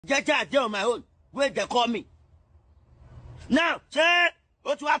Jaja on my own. Wait, they call me. Now, say,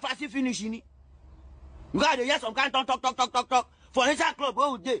 what to have fast finish in it? You got to hear some kind of talk. For inside club,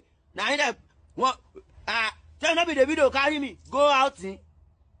 what would they? Now, what? Tell me the video carry me. Go out, see.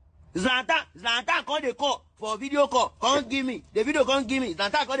 Zlatan call the call for video call. Can't give me. The video can't give me.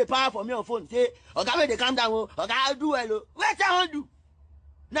 Zlatan call the power for me on phone. Say, okay, they calm down. Okay, I'll do hello. What I do?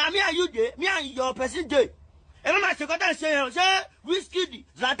 Now, me and you, me and your person, day. Every man say, Whiskey,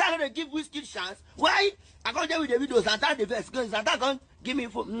 Zlatan gonna give Whiskey chance. Why? I can't tell you the video. Zlatan the best. Zlatan can't give me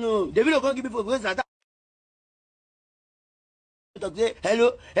phone. No, the video can't give me phone. Because Zlatan say,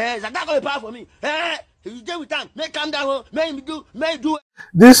 hello, Zlatan got the power for me. You deal with time. Make calm down. Make do.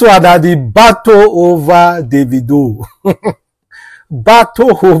 This one that the battle over Davido.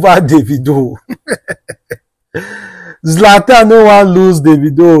 Battle over Davido. Zlatan no one lose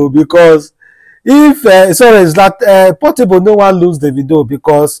Davido because if Portable no one lose Davido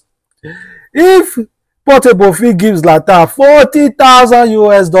because if Portable fee gives Zlatan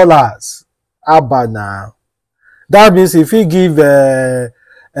 $40,000 Abba now. That means if he give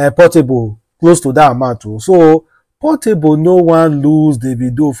Portable close to that amount too. So Portable no one lose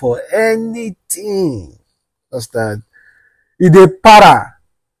Davido for anything. Understand? If they para,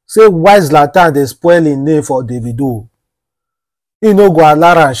 say why Zlatan they spoil in name for Davido. He no go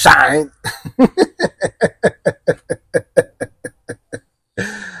allow and shine.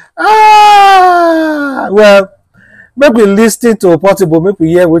 Well, make we listen to Portable, make we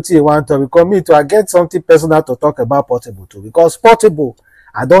hear what he want to because me to I get something personal to talk about Portable too. Because Portable,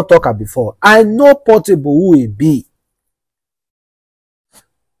 I don't talk about before. I know Portable who he be.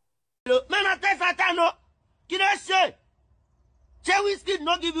 Man, I tell Zlatan no. Can I say? Whiskey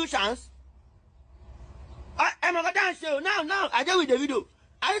not give you chance. I'm not gonna say now. I deal with the video.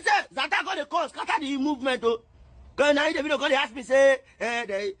 I said Zlatan got the call, scatter the movement. Because now the video call, they ask me say,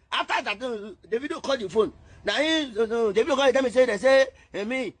 after that the video call the phone. Now the video call tell me say they say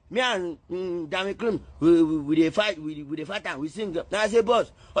me and Dami Krim we fight and we sing. Now I say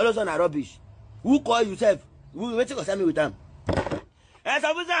boss, all those are rubbish. Who call yourself? Who wait to concern me with them? So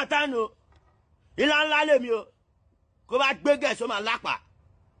we say Zlatan il en la le mieux. Go back big guys, so my lapa.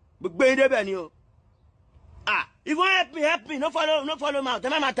 But be the benio. If you help me, no follow me.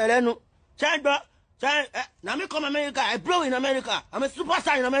 Tell me tell no. Say now me come America. I blow in America. I'm a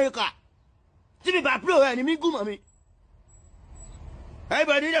superstar in America. See me by blow and me go mommy.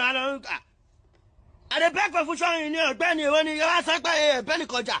 Everybody there alone. And the back for showing in your Benny when you ask Benny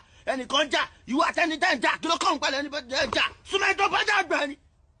Conja. Any Conja, you attend the Jack. You don't come by anybody Jack. So my drop that Benny.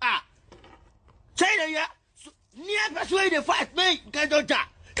 Say yeah. Near persuade the fight me get your Jack.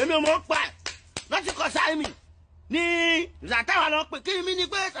 And no more fight. Not because I mean. Ni Zlatan lọ pé kí mi ní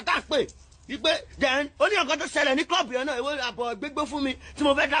pé Zlatan pé ìpè then ó ní nǹkan tó ṣẹlẹ̀ ní club yẹn náà ìwé àbọ̀ gbégbó fún mi tí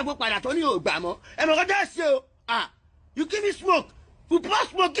mo fẹ́ dágbó padà tó ní ògbà mọ́ ẹ mọ̀ kọ́tà ṣe o you give me smoke you pour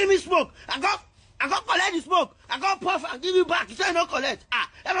smoke give me smoke I go collect the smoke I go puff and give you back you say no collect ẹ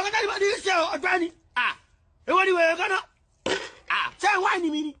mọ̀ kọ́tà ní ṣe o ọjọ́ ni èwo ni wẹ̀rẹ̀ kan náà ṣé wáìnì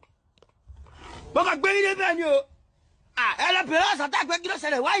mi ni mo kàn gbé yín débẹ̀ ni o ẹ lọ bẹ̀rẹ̀ Zlatan pé kí ló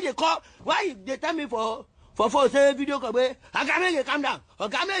ṣẹlẹ̀ why they tell me for say video ko be aga me calm down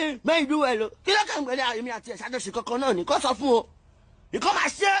oga me you do well kí ló kàn gbele èmi àti ṣàjọ ṣe kankan náà ni kó sọ fún o iko ma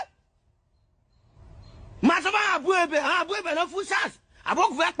ṣe ma so ba abu ebe no full chance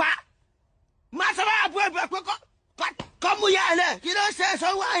aboku fẹ́ pa ma so ba abu ebe pé ko mu ya ele kí ló ṣe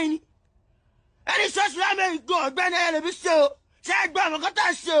so wa yin ẹni ṣọ́ọ̀ṣì la me go ọ̀gbẹ́ni ele bi ṣe o ṣe gba mo ko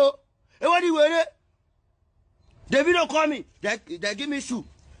ta ṣe o èwo ni wèrè Davido call me they give me shoe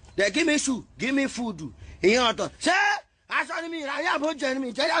give me food ìyẹn ọ̀tọ̀ ṣé aṣọ ni mi ìrà yà bó jẹ ni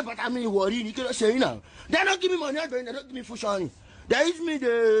mi jẹ́ yà bàtà mi ìwọ̀rí ni kí ló ṣe yín náà they don't give me money ọ̀gbìn they don't give me food shawny they use me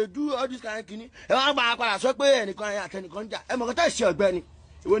dey do all this kind of kini ẹ wọ́n gba apàdà sọ pé ẹnìkan ẹ̀yà àtẹnìkan jà ẹ mọ̀ kọ́tà ìṣe ọ̀gbẹ́ni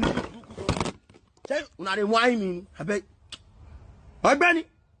ìwọ ni ṣé una dey wine mi ni abẹ́ ọ̀gbẹ́ni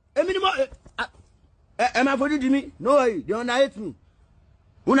èmi ni mo ẹ máa fojú di mi no way they underrate me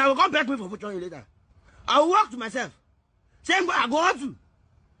una go come beg me for food shawny later I will work to myself same way I go hustle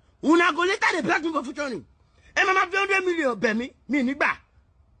una go later dey beg me for food shawny. ẹ máa fi 100 million bẹ̀ mí mi nígbà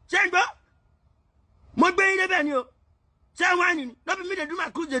ṣé ń gbọ́ mo gbé yín débẹ̀ ni o ṣé wá ní no be me dey do my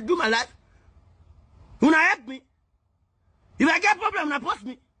cruise dey do my life una help me if I get problem una post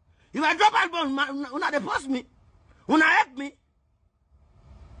me if I drop album una dey post me una help me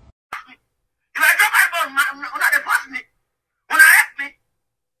if I drop album una dey post me una help me.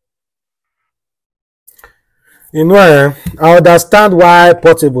 You know, I understand why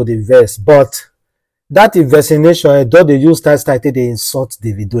Portable dey vex, but that vaccination, don't they use start they insult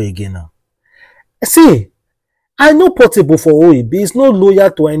Davido again now? See, I know Portable for OEB. He's not loyal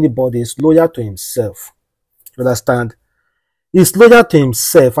to anybody. He's loyal to himself. You understand? He's loyal to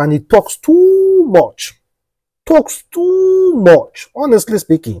himself and he talks too much. Talks too much. Honestly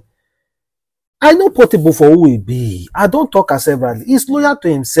speaking. I know Portable for OEB. I don't talk as severally. He's loyal to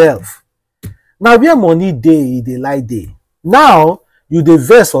himself. Now, where money dey, they lie dey. Now, you dey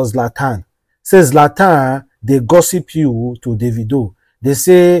verse for Zlatan. Says Zlatan, they gossip you to Davido. They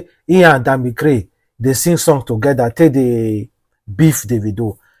say, he and Damikre, they sing song together, till they beef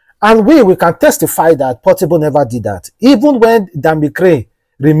Davido. And we can testify that Portable never did that. Even when Damikre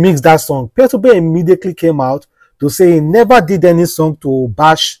remixed that song, Portable immediately came out to say he never did any song to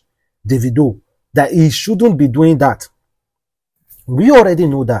bash Davido. That he shouldn't be doing that. We already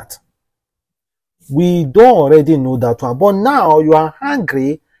know that. We don't already know that one. But now you are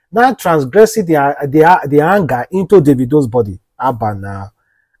angry, now transgressing the anger into Davido's body. Abba now.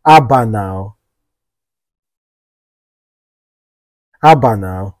 Abba now. Abba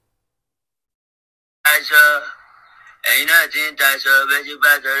now.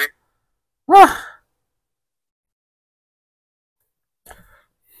 Ah.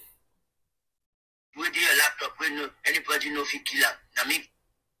 With your laptop, when anybody know if you kill him. Now me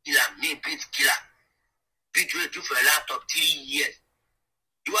kill him, me beat killer. Beat you do for a laptop 3 years.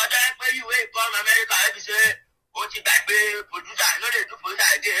 You are there when you wait from America, every say, what you got producer, I know they do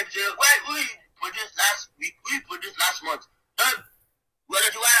producer again, every say, why we produced last week, we produced last month. What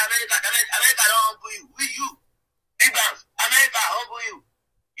did you want America? America don't humble you. We you. Big bands. America humble you.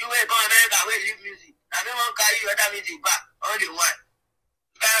 You wait from America, we leave music. Now they won't carry you other music back. Only one.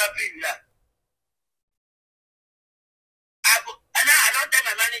 You can't help you that. And I don't tell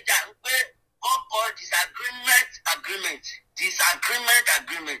my manager, call disagreement.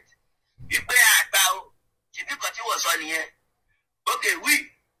 You pay about the people who was on here. Okay, we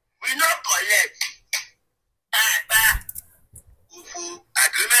not collect.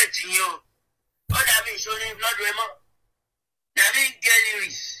 Agreement in you. What I mean, showing him not remember. Now me get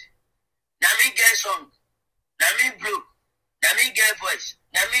lyrics. Now me get song. Now me blue. Now me get voice.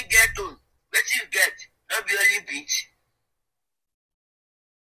 Now me get tone. What you get? Not be only beat.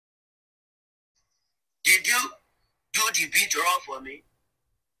 Did you do the beat raw for me?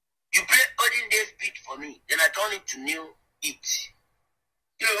 You play olden days beat for me, then I turn it to new beat.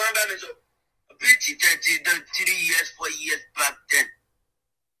 You remember me, so a beat 3 years, 4 years back then.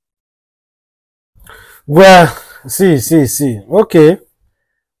 Well, see. Okay.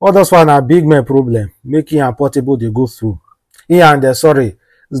 All those one are big man problem. Making and Portable they go through. He and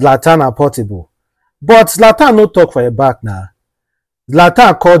Zlatan are Portable. But Zlatan no talk for a back now.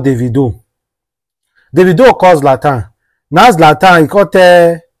 Zlatan called Davido. Davido calls Zlatan. Now Zlatan, he called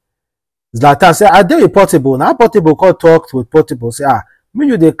Zlatan say, I dey Portable. Now Portable call talk with Portable. Say, me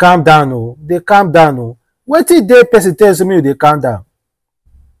you they calm down, oh. They calm down, oh. Wait till they person tells me you they calm down.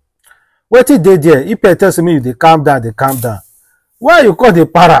 Wait till they there. If they tells me you they calm down, they calm down. Why you call the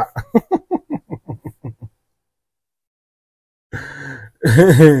para?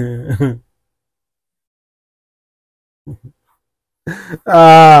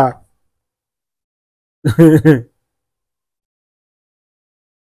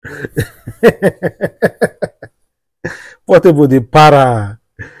 Portable the para.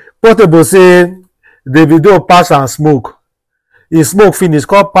 Portable say Davido pass and smoke. He smoke finish,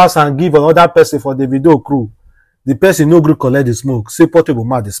 come pass and give another person for Davido crew. The person no gree collect the smoke. Say Portable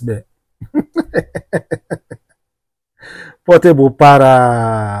mad the smell. Portable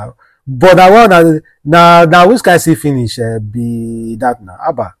para. But that one now which guy see finish be that now.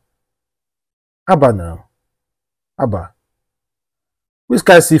 Abba now. Abba. Which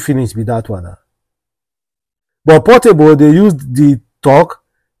guy see finish be that one now. But Portable they use the talk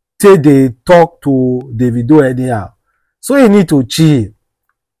till they talk to Davido anyhow. So you need to chill.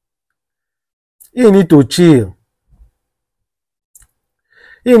 You need to chill.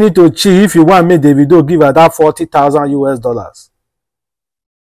 You need to chill if you want me Davido give her that $40,000 US.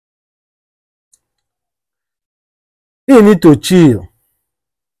 You need to chill.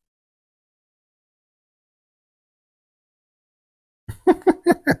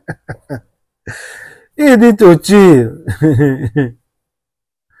 You need to chill.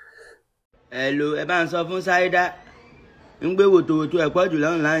 Hello, ẹ bá ń sọ fún Saida. Ń gbé wòtòwòtò ẹ̀ pọ̀jù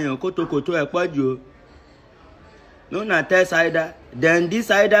lọ́nà kótókótó ẹ̀ pọ̀jù. No na tell Saida. Then this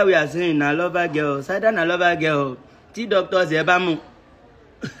Saida we are saying na lover girl. Saida na lover girl. Tí doctors ẹ bá mú.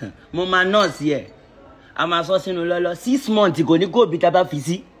 Mo máa nurse yẹ. A máa sọ sínú lọ́lọ́ 6 months kò ní kó bí tá bá fi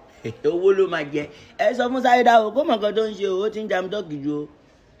sí. Owó ló máa jẹ. Ẹ sọ fún Saida o, kó mọ̀ nǹkan tó ń ṣe o, ó ti ń jam dọ́ọ̀kì ju o.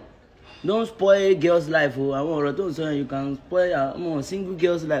 don't spoil girls life o. Àwọn ọ̀rọ̀ tó ń sọ yẹn you can spoil àwọn single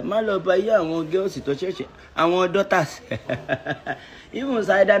girls life. Má lọ bá yé àwọn girls tó ṣẹ̀ṣẹ̀ àwọn daughters even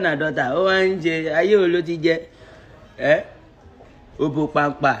side na daughter ó wá ń jẹ ayé wo ló ti jẹ òbò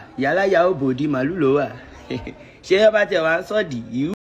pàǹpà yálà yà òbò di màlúù ló wà ṣé ẹ bá tẹ wá ń sọ̀dì